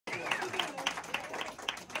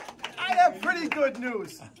I have pretty good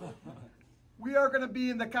news. We are going to be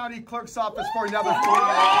in the county clerk's office for another 4 years.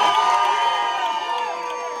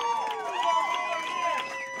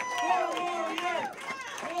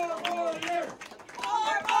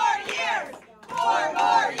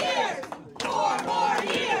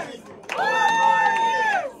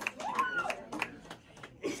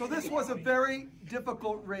 So this was a very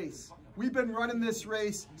difficult race. We've been running this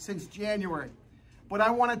race since January. But I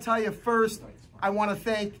want to tell you first, I want to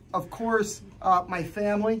thank, of course, my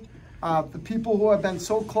family, the people who have been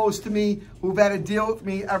so close to me, who've had to deal with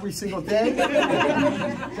me every single day.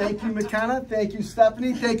 Thank you, McKenna. Thank you,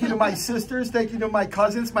 Stephanie. Thank you to my sisters. Thank you to my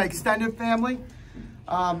cousins, my extended family.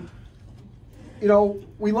 You know,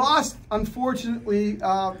 we lost, unfortunately,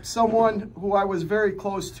 someone who I was very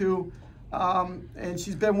close to. And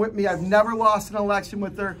she's been with me. I've never lost an election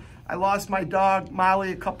with her. I lost my dog,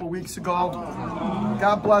 Molly, a couple weeks ago.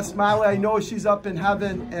 God bless Molly. I know she's up in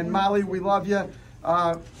heaven. And Molly, we love you.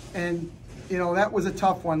 And, you know, that was a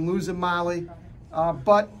tough one, losing Molly.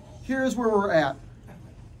 But here's where we're at.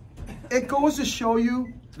 It goes to show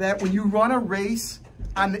you that when you run a race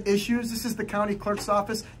on the issues, this is the county clerk's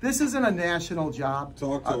office. This isn't a national job.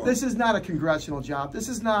 This is not a congressional job. This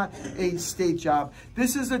is not a state job.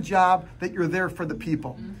 This is a job that you're there for the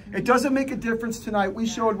people. It doesn't make a difference tonight. We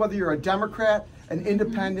showed whether you're a Democrat, an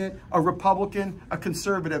independent, a Republican, a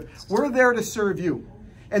conservative. We're there to serve you.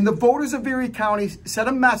 And the voters of Erie County sent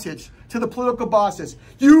a message to the political bosses.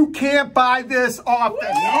 You can't buy this office.